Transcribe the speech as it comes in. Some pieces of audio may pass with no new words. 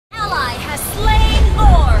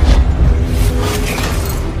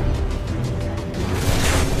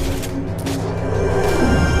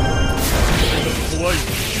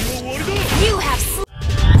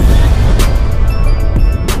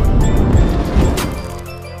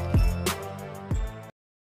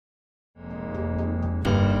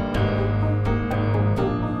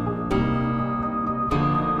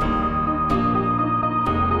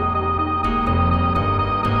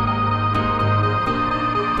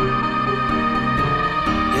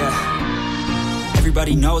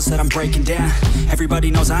Everybody knows that I'm breaking down. Everybody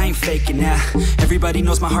knows I ain't faking now. Everybody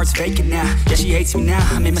knows my heart's vacant now. Yeah, she hates me now,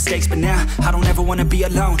 I made mistakes but now I don't ever wanna be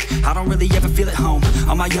alone. I don't really ever feel at home.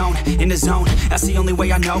 On my own, in the zone, that's the only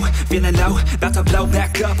way I know. Feeling low, about to blow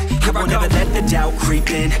back up. I won't ever let the doubt creep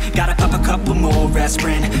in. Gotta pop a couple more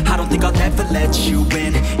aspirin. I don't think I'll ever let you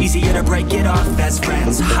in. Easier to break it off best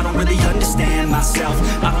friends. I don't really understand myself.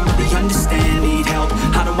 I don't really understand, need help.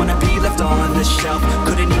 I don't wanna be left on the shelf.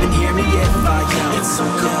 Couldn't even hear me if I yelled. It's so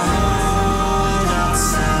cold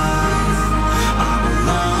outside, I'm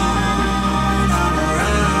alone, I'm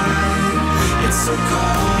alright. It's so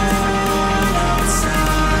cold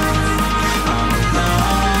outside, I'm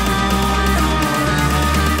alone, I'm alright.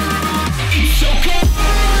 It's so cold.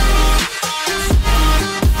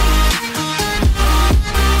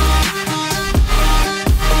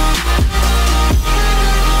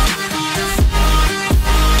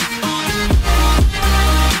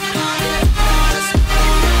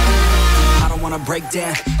 Break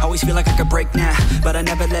down, always feel like I could break now, but I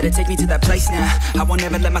never let it take me to that place now. I won't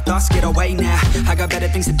ever let my thoughts get away now. I got better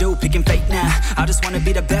things to do, picking fate now. I just wanna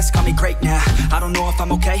be the best, call me great now. I don't know if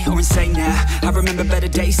I'm okay or insane now. I remember better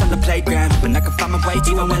days on the playground, when I can find my way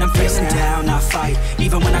even when I'm feeling down. I fight,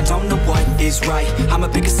 even when I don't know what is right. I'ma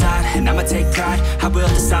pick a side, and I'ma take pride. I will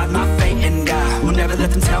decide my fate, and I will never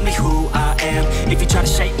let them tell me who I am. If you try to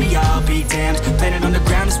shape me, I'll be damned. Planet on the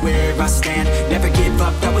ground is where I stand. Never give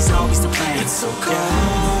up, that was always the plan. It's so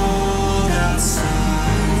cold outside,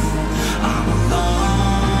 I'm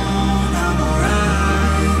alone, I'm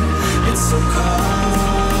alright. It's so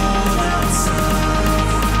cold outside,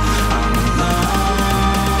 I'm alone,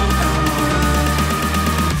 I'm alright.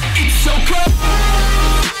 It's so cold.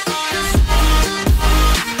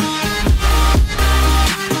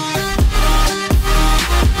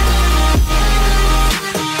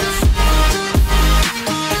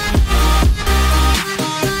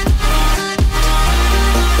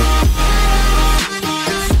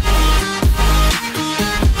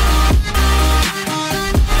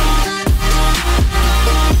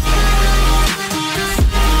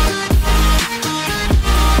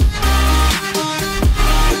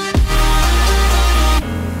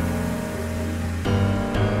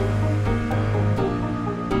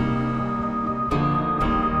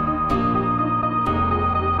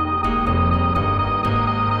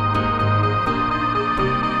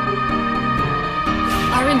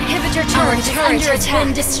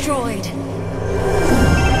 Been destroyed.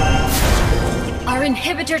 Our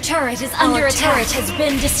inhibitor turret is under attack. Our turret has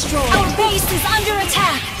been destroyed. Our base is under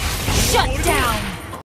attack. Shut down.